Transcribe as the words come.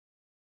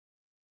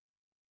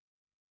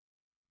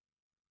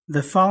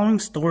The following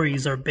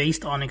stories are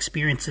based on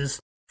experiences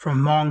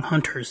from Hmong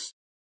hunters.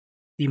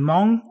 The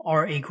Hmong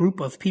are a group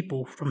of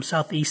people from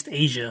Southeast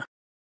Asia.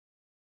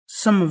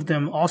 Some of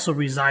them also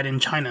reside in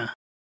China.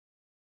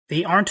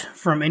 They aren't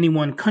from any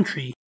one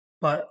country,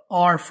 but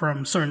are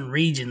from certain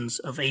regions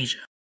of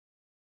Asia.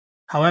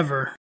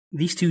 However,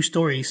 these two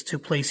stories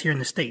took place here in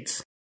the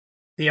States.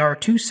 They are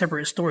two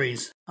separate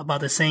stories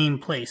about the same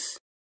place.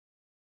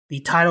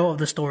 The title of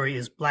the story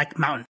is Black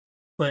Mountain,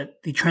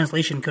 but the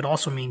translation could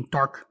also mean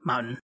Dark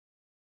Mountain.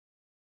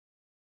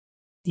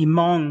 The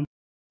Hmong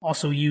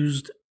also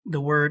used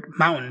the word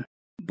mountain,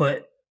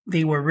 but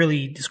they were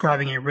really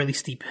describing a really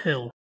steep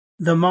hill.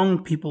 The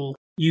Hmong people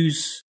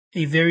use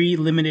a very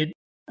limited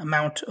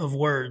amount of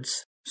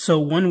words, so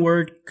one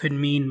word could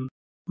mean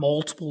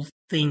multiple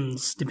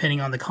things depending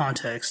on the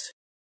context.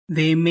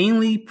 They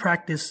mainly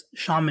practice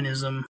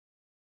shamanism.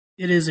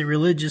 It is a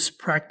religious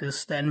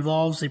practice that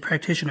involves a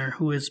practitioner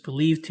who is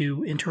believed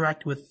to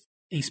interact with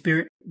a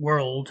spirit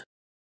world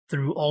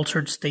through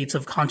altered states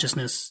of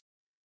consciousness,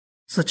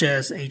 such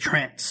as a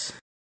trance.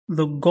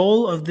 The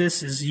goal of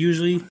this is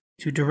usually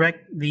to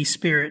direct these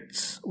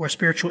spirits or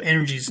spiritual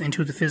energies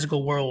into the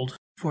physical world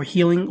for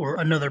healing or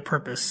another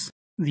purpose.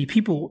 The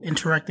people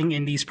interacting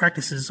in these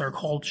practices are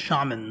called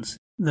shamans.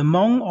 The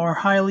Hmong are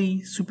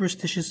highly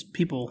superstitious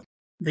people.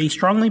 They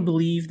strongly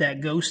believe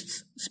that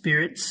ghosts,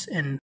 spirits,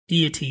 and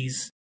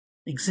deities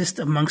exist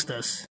amongst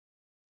us.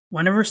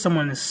 Whenever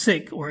someone is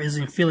sick or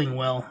isn't feeling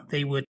well,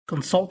 they would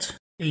consult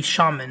a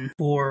shaman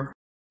for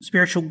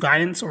spiritual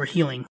guidance or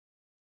healing.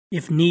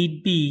 If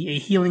need be, a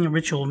healing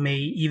ritual may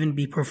even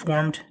be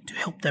performed to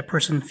help that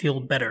person feel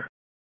better.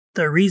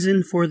 The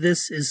reason for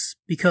this is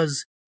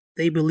because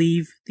they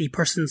believe the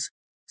person's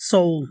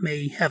soul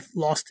may have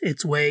lost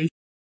its way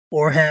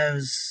or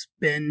has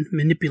been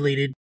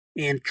manipulated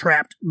and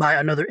trapped by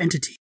another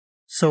entity.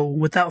 So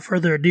without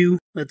further ado,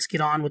 let's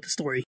get on with the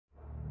story.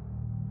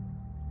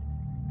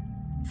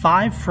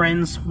 5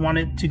 friends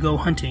wanted to go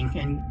hunting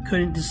and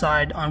couldn't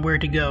decide on where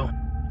to go.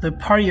 The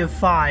party of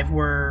 5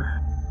 were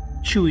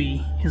Chewy,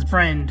 his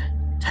friend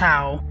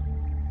Tao,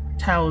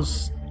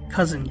 Tao's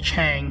cousin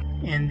Chang,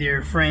 and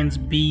their friends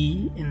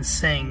B and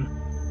Seng,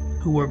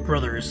 who were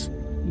brothers.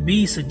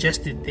 B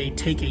suggested they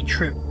take a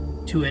trip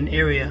to an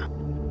area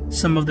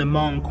some of the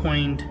Hmong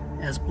coined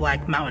as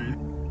Black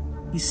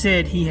Mountain. He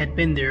said he had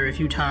been there a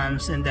few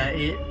times and that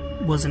it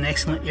was an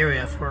excellent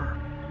area for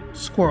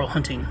squirrel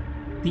hunting.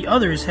 The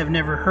others have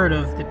never heard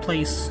of the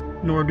place,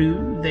 nor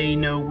do they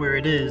know where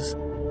it is,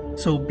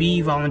 so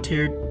B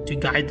volunteered to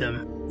guide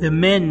them. The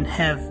men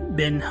have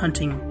been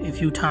hunting a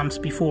few times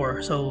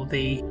before, so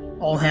they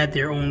all had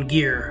their own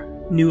gear,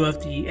 knew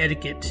of the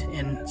etiquette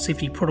and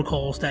safety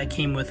protocols that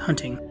came with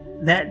hunting.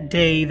 That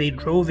day, they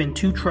drove in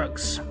 2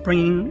 trucks,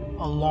 bringing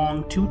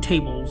along 2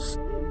 tables,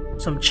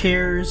 some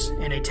chairs,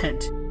 and a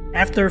tent.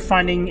 After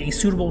finding a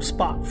suitable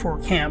spot for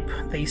camp,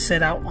 they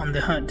set out on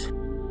the hunt.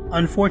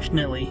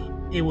 Unfortunately,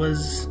 it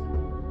was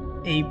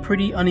a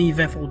pretty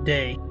uneventful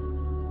day.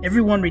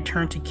 Everyone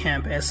returned to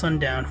camp at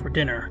sundown for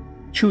dinner.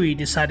 Chewy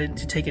decided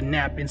to take a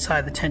nap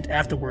inside the tent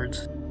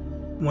afterwards.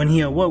 When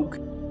he awoke,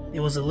 it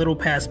was a little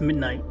past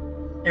midnight.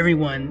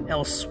 Everyone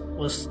else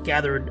was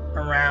gathered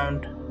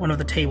around one of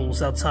the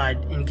tables outside,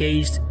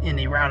 engaged in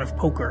a round of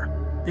poker.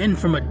 Then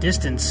from a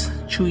distance,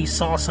 Chewy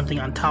saw something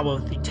on top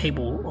of the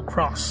table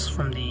across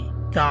from the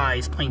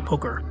guys playing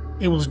poker.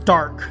 It was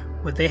dark,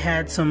 but they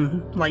had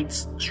some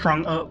lights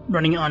strung up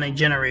running on a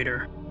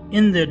generator.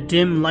 In the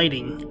dim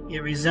lighting,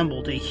 it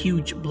resembled a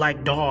huge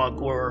black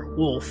dog or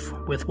wolf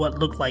with what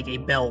looked like a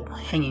bell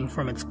hanging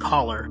from its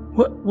collar.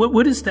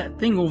 What is that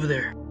thing over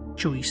there?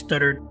 Chewy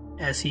stuttered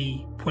as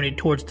he pointed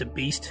towards the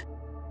beast.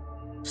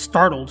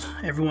 Startled,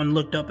 everyone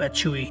looked up at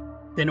Chewy,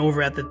 then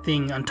over at the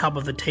thing on top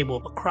of the table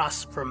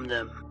across from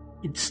them.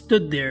 It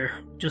stood there,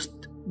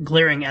 just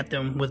glaring at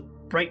them with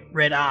bright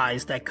red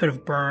eyes that could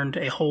have burned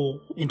a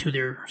hole into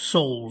their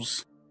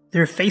souls.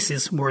 Their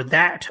faces were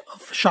that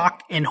of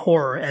shock and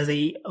horror as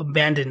they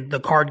abandoned the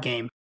card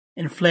game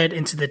and fled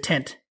into the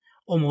tent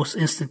almost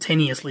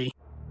instantaneously.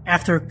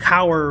 After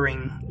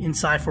cowering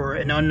inside for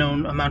an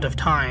unknown amount of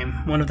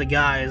time, one of the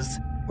guys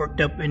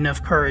worked up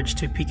enough courage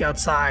to peek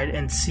outside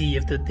and see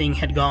if the thing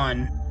had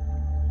gone.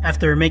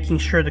 After making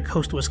sure the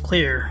coast was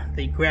clear,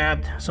 they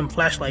grabbed some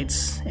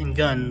flashlights and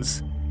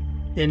guns,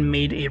 then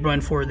made a run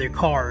for their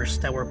cars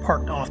that were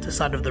parked off the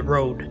side of the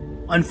road.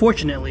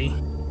 Unfortunately,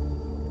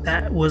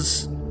 that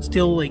was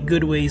still a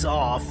good ways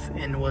off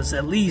and was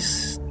at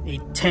least a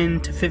 10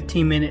 to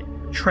 15 minute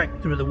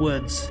trek through the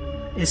woods.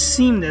 It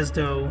seemed as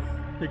though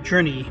the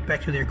journey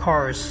back to their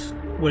cars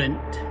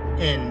wouldn't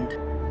end,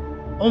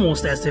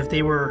 almost as if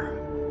they were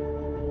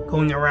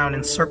going around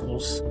in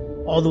circles.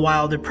 All the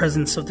while the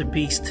presence of the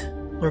beast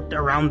lurked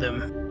around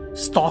them,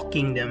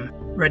 stalking them,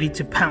 ready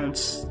to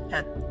pounce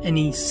at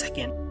any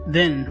second.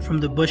 Then from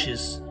the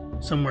bushes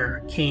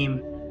somewhere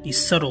came the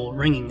subtle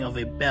ringing of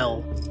a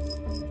bell,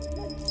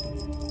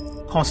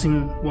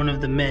 causing one of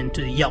the men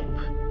to yelp.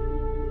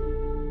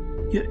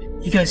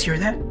 You guys hear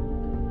that?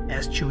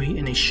 Asked Chewy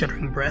in a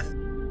shuddering breath.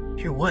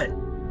 Hear what?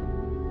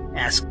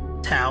 Asked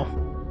Tao.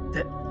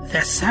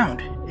 That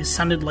sound, it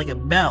sounded like a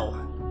bell,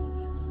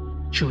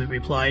 Chewie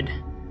replied.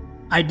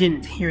 I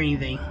didn't hear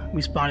anything,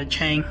 responded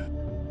Chang.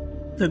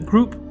 The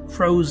group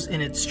froze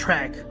in its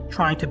track,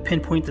 trying to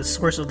pinpoint the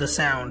source of the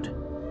sound.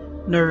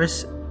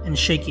 Nervous and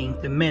shaking,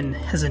 the men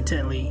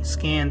hesitantly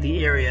scanned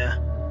the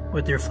area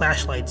with their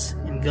flashlights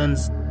and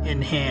guns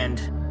in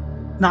hand,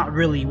 not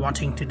really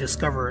wanting to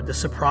discover the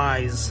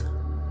surprise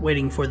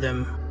waiting for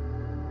them.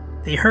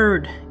 They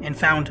heard and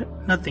found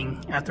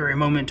nothing after a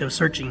moment of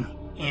searching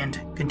and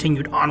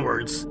continued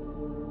onwards.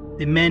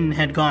 The men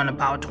had gone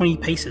about 20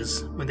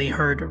 paces when they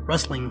heard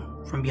rustling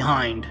from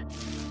behind.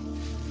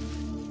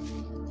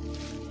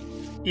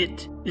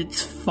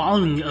 It's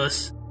following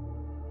us,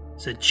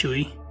 said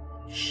Chewie.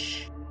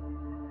 Shh,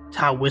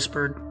 Tao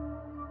whispered,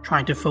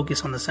 trying to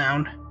focus on the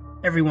sound.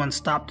 Everyone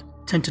stopped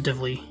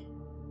tentatively,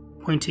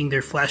 pointing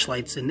their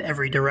flashlights in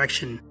every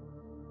direction,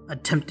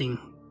 attempting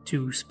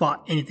to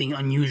spot anything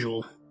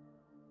unusual.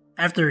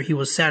 After he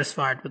was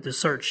satisfied with the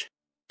search,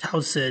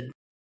 Tao said,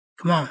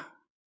 Come on,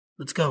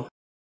 let's go.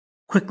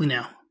 Quickly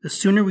now. The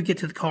sooner we get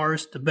to the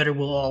cars, the better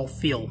we'll all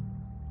feel.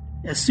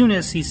 As soon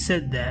as he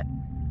said that,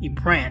 a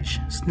branch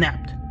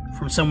snapped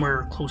from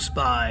somewhere close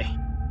by.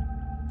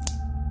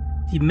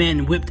 The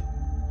men whipped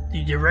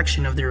the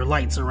direction of their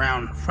lights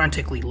around,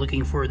 frantically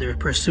looking for their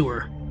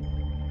pursuer.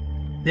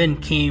 Then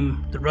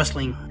came the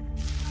rustling.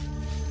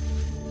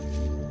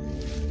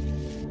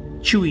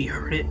 Chewie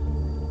heard it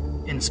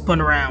and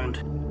spun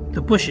around.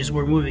 The bushes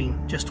were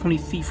moving just 20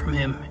 feet from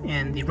him,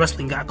 and the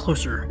rustling got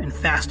closer and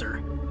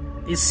faster.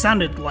 It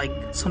sounded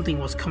like something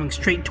was coming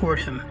straight toward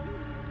him.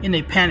 In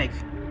a panic,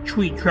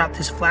 Chewie dropped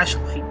his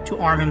flashlight to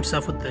arm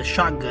himself with the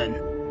shotgun.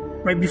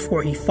 Right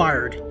before he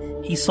fired,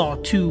 he saw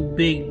two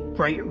big,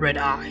 bright red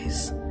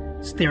eyes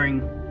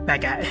staring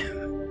back at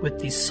him with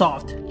the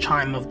soft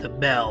chime of the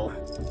bell.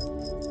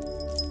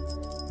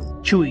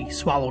 Chewie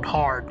swallowed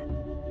hard,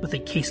 with a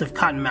case of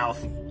cottonmouth.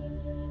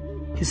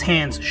 His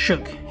hands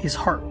shook, his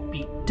heart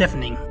beat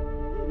deafening,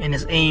 and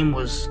his aim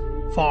was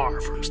far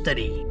from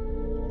steady.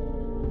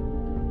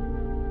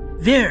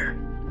 There!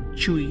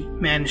 Chewie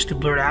managed to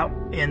blurt out,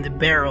 and the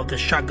barrel of the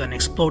shotgun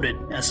exploded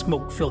as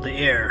smoke filled the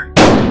air.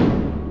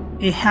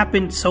 It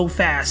happened so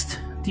fast,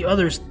 the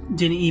others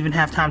didn't even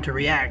have time to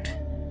react,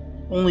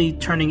 only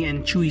turning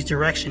in Chewie's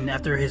direction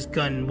after his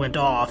gun went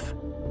off.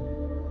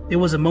 There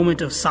was a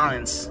moment of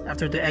silence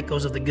after the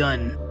echoes of the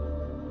gun.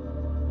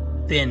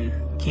 Then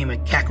came a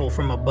cackle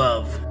from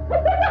above.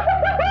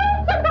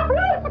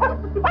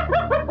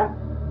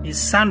 It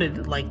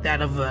sounded like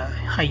that of a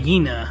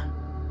hyena,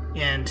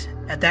 and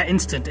at that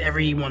instant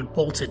everyone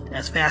bolted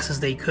as fast as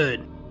they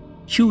could.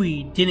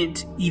 Chewie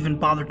didn't even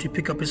bother to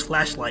pick up his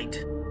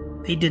flashlight.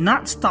 They did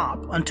not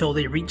stop until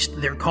they reached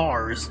their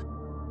cars.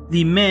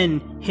 The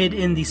men hid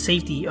in the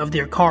safety of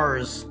their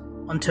cars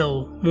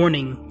until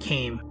morning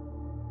came,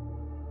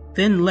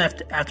 then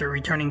left after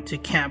returning to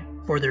camp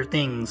for their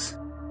things.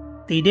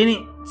 They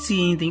didn't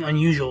see anything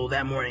unusual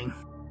that morning.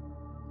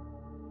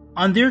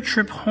 On their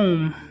trip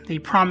home, they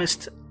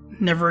promised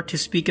never to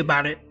speak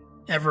about it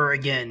ever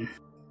again,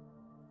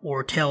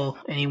 or tell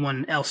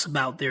anyone else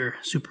about their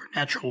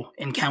supernatural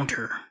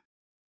encounter.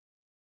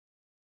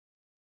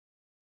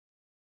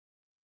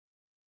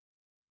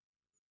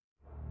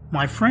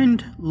 My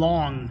friend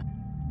Long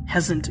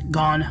hasn't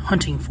gone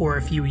hunting for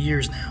a few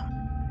years now,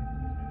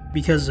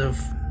 because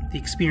of the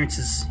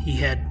experiences he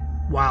had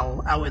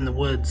while out in the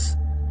woods.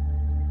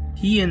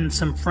 He and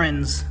some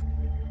friends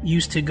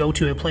used to go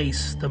to a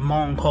place the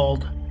Hmong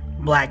called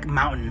Black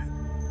Mountain.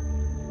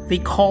 They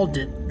called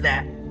it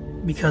that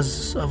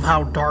because of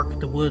how dark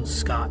the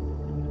woods got,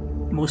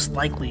 most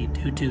likely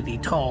due to the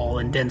tall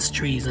and dense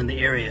trees in the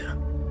area.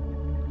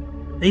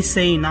 They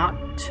say not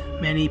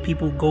many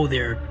people go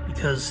there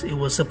because it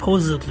was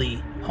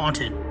supposedly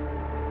haunted.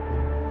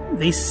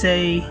 They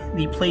say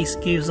the place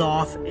gives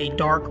off a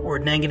dark or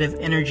negative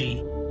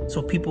energy,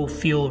 so people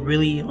feel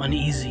really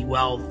uneasy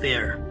while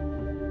there.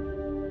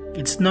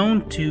 It's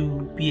known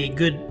to be a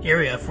good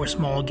area for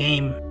small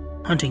game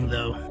hunting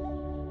though.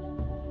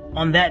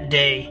 On that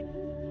day,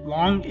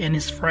 Long and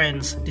his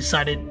friends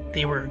decided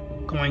they were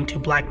going to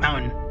Black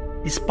Mountain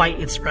despite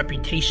its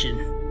reputation.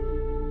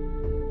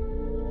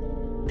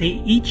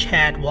 They each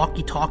had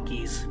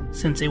walkie-talkies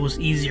since it was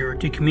easier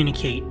to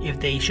communicate if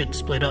they should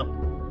split up,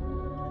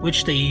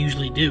 which they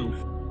usually do.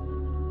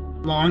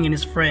 Long and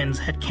his friends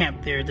had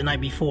camped there the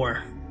night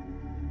before.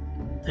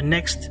 The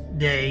next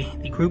day,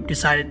 the group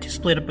decided to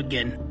split up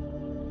again.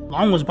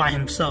 Long was by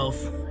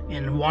himself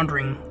and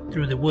wandering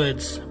through the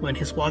woods when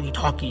his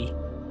walkie-talkie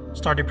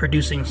started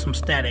producing some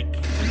static.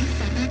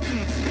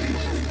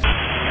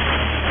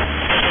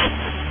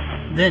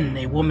 Then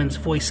a woman's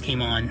voice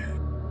came on.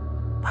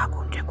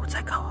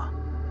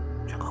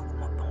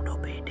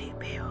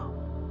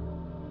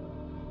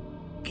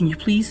 Can you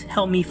please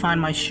help me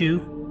find my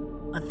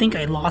shoe? I think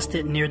I lost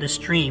it near the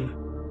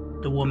stream,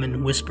 the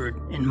woman whispered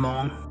in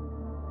Hmong.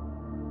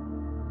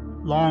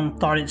 Long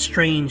thought it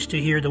strange to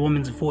hear the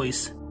woman's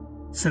voice,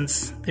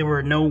 since there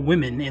were no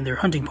women in their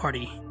hunting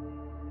party.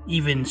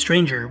 Even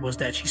stranger was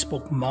that she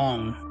spoke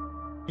Hmong.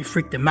 It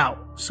freaked him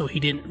out, so he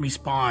didn't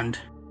respond.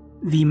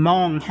 The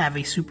Hmong have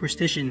a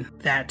superstition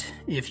that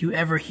if you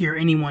ever hear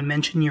anyone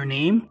mention your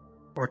name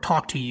or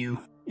talk to you,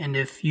 and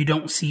if you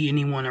don't see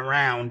anyone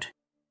around,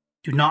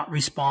 do not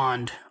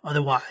respond,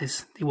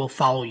 otherwise they will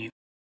follow you.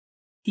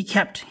 He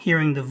kept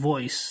hearing the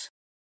voice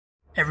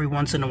every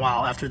once in a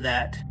while after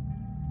that,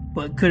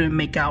 but couldn't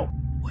make out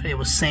what it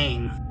was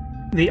saying.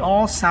 They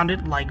all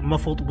sounded like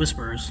muffled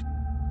whispers.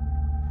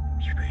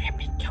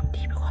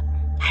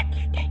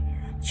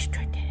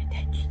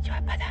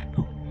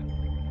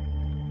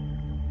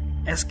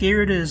 As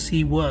scared as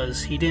he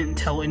was, he didn't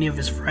tell any of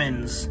his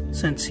friends,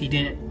 since he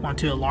didn't want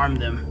to alarm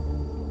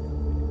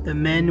them. The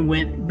men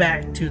went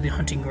back to the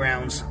hunting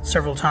grounds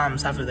several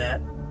times after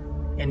that,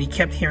 and he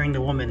kept hearing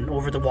the woman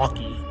over the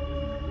walkie.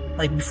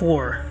 Like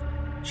before,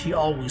 she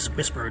always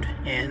whispered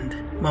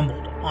and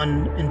mumbled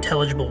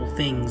unintelligible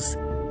things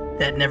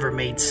that never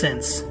made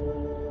sense.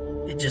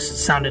 It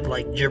just sounded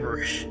like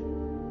gibberish.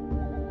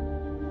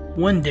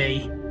 One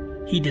day,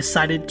 he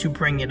decided to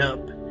bring it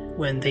up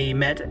when they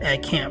met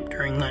at camp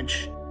during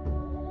lunch.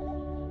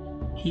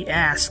 He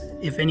asked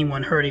if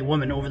anyone heard a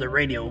woman over the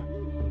radio,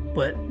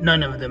 but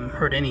none of them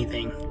heard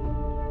anything.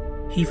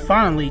 He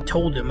finally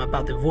told them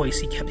about the voice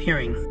he kept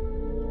hearing.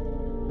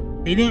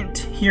 They didn't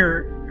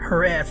hear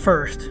her at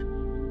first,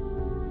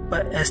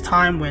 but as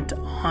time went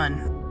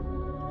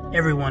on,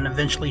 everyone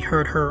eventually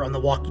heard her on the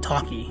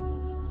walkie-talkie.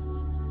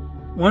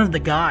 One of the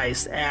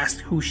guys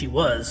asked who she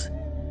was,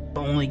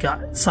 but only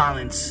got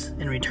silence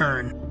in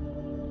return.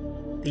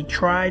 They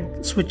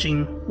tried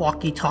switching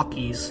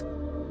walkie-talkies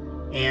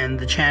and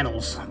the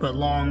channels, but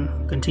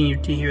Long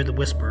continued to hear the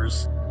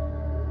whispers.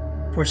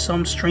 For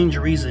some strange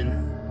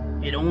reason,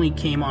 it only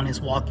came on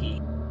his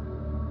walkie.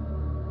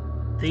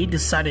 They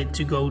decided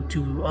to go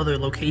to other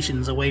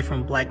locations away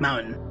from Black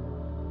Mountain,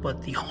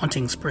 but the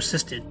hauntings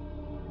persisted.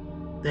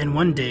 Then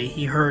one day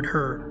he heard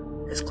her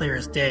as clear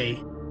as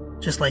day,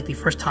 just like the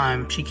first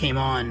time she came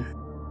on.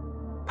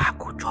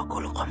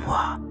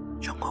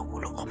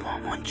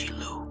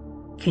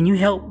 "Can you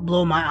help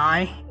blow my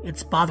eye?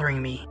 It's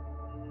bothering me,"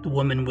 the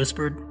woman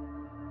whispered.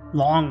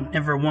 Long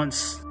never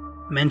once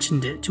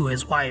mentioned it to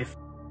his wife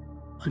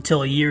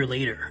until a year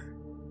later.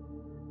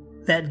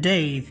 That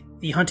day,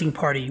 the hunting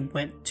party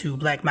went to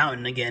Black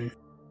Mountain again.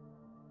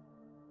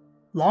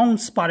 Long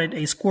spotted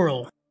a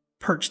squirrel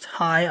perched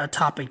high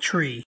atop a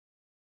tree.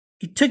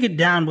 He took it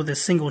down with a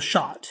single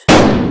shot,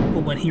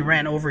 but when he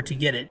ran over to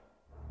get it,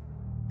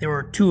 there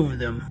were two of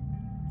them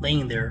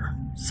laying there,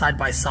 side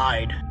by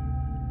side.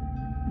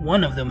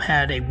 One of them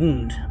had a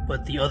wound,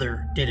 but the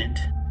other didn't.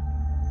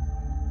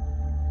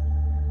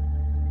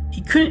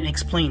 He couldn't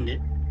explain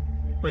it,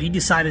 but he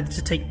decided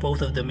to take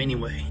both of them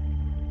anyway.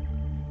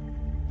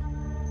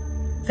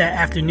 That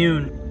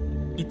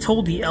afternoon, he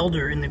told the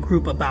elder in the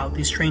group about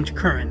the strange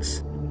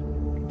occurrence.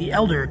 The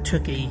elder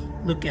took a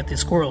look at the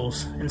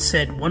squirrels and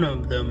said one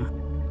of them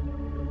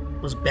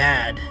was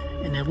bad,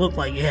 and it looked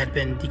like it had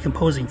been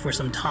decomposing for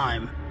some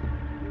time,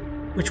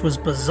 which was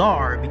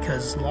bizarre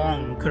because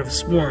Long could have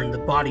sworn the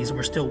bodies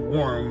were still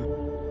warm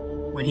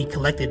when he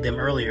collected them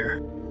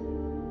earlier.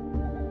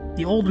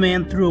 The old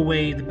man threw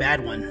away the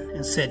bad one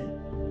and said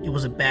it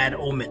was a bad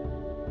omen.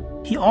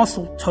 He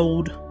also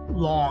told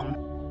Long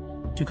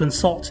to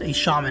consult a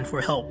shaman for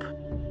help.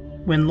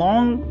 When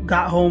Long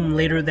got home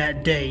later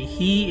that day,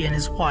 he and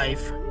his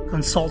wife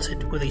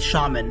consulted with a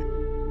shaman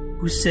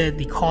who said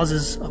the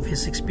causes of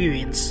his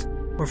experience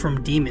were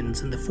from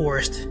demons in the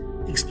forest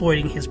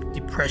exploiting his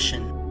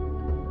depression.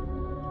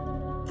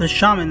 The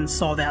shaman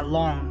saw that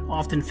Long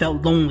often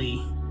felt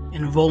lonely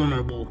and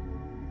vulnerable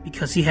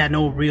because he had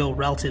no real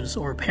relatives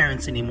or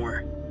parents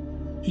anymore.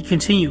 He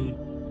continued,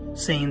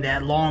 saying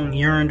that Long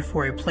yearned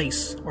for a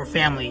place or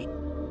family,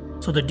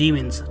 so the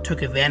demons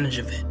took advantage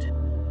of it.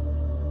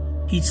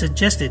 He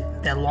suggested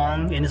that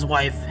Long and his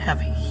wife have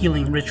a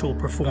healing ritual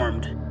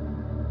performed.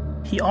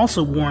 He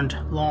also warned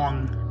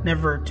Long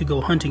never to go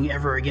hunting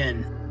ever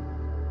again.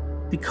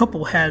 The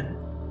couple had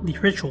the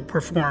ritual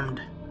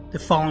performed the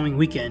following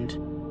weekend,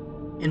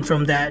 and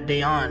from that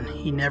day on,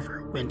 he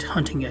never went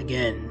hunting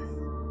again.